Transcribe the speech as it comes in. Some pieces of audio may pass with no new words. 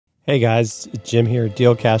Hey guys, Jim here at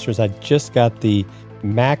Dealcasters. I just got the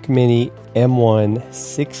Mac Mini M1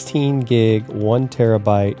 16 gig, 1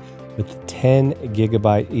 terabyte with 10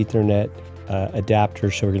 gigabyte Ethernet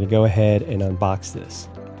adapter. So we're going to go ahead and unbox this.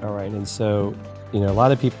 All right, and so, a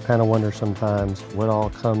lot of people kind of wonder sometimes what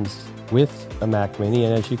all comes with a Mac Mini.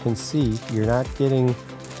 And as you can see, you're not getting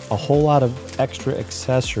a whole lot of extra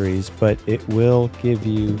accessories, but it will give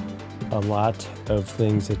you a lot of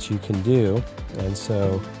things that you can do. And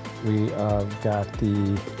so we got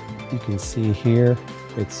you can see here,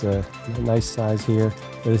 it's a nice size here.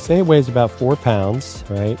 But it weighs about 4 pounds,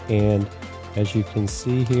 right? And as you can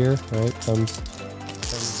see here, right, comes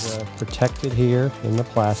protected here in the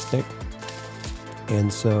plastic.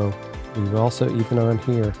 And so we've also, even on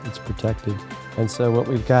here, it's protected. And so what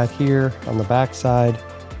we've got here on the back side,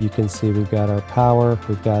 you can see we've got our power,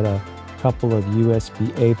 we've got a couple of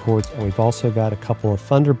USB-A ports, and we've also got a couple of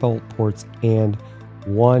Thunderbolt ports and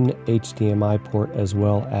one HDMI port, as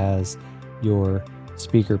well as your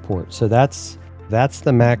speaker port. So that's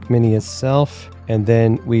the Mac Mini itself. And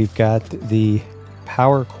then we've got the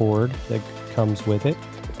power cord that comes with it,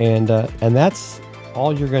 and that's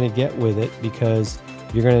all you're going to get with it, because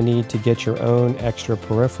you're going to need to get your own extra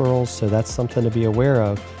peripherals. So that's something to be aware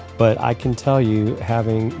of. But I can tell you,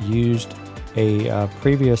 having used a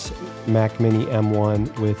previous Mac Mini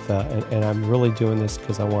M1 with, and I'm really doing this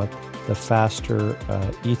because I want the faster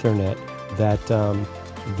Ethernet, that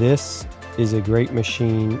this is a great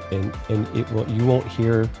machine, and you won't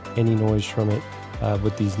hear any noise from it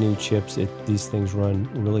with these new chips. These things run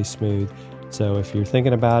really smooth. So if you're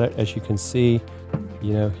thinking about it, as you can see,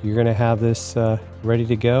 you're going to have this ready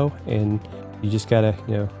to go, and you just got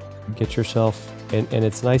to get yourself, and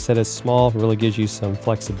it's nice that it's small. It really gives you some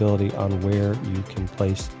flexibility on where you can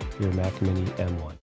place your Mac Mini M1.